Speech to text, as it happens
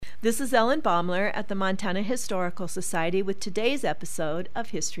This is Ellen Baumler at the Montana Historical Society with today's episode of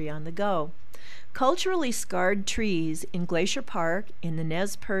History on the Go. Culturally scarred trees in Glacier Park, in the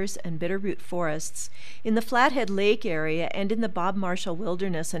Nez Perce and Bitterroot forests, in the Flathead Lake area, and in the Bob Marshall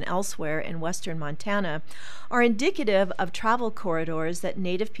Wilderness and elsewhere in western Montana are indicative of travel corridors that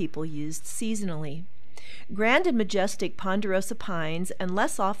Native people used seasonally. Grand and majestic ponderosa pines and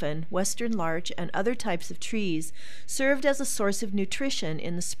less often western larch and other types of trees served as a source of nutrition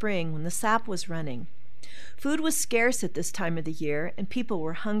in the spring when the sap was running. Food was scarce at this time of the year and people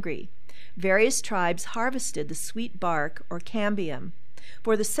were hungry. Various tribes harvested the sweet bark or cambium.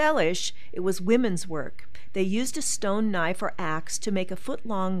 For the Salish, it was women's work. They used a stone knife or axe to make a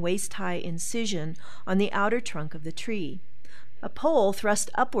foot-long waist-high incision on the outer trunk of the tree. A pole thrust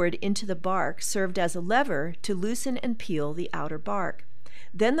upward into the bark served as a lever to loosen and peel the outer bark.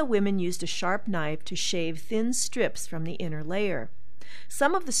 Then the women used a sharp knife to shave thin strips from the inner layer.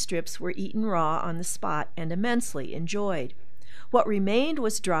 Some of the strips were eaten raw on the spot and immensely enjoyed. What remained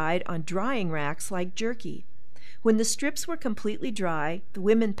was dried on drying racks like jerky. When the strips were completely dry, the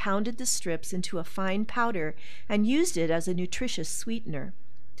women pounded the strips into a fine powder and used it as a nutritious sweetener.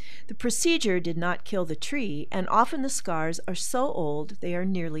 The procedure did not kill the tree, and often the scars are so old they are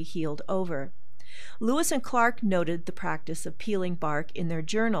nearly healed over. Lewis and Clark noted the practice of peeling bark in their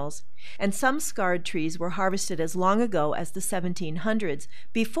journals, and some scarred trees were harvested as long ago as the 1700s,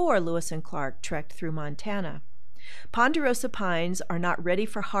 before Lewis and Clark trekked through Montana. Ponderosa pines are not ready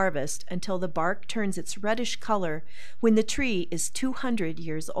for harvest until the bark turns its reddish color when the tree is 200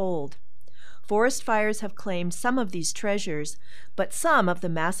 years old. Forest fires have claimed some of these treasures, but some of the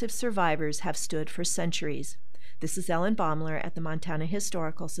massive survivors have stood for centuries. This is Ellen Baumler at the Montana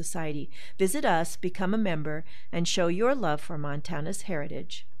Historical Society. Visit us, become a member, and show your love for Montana's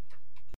heritage.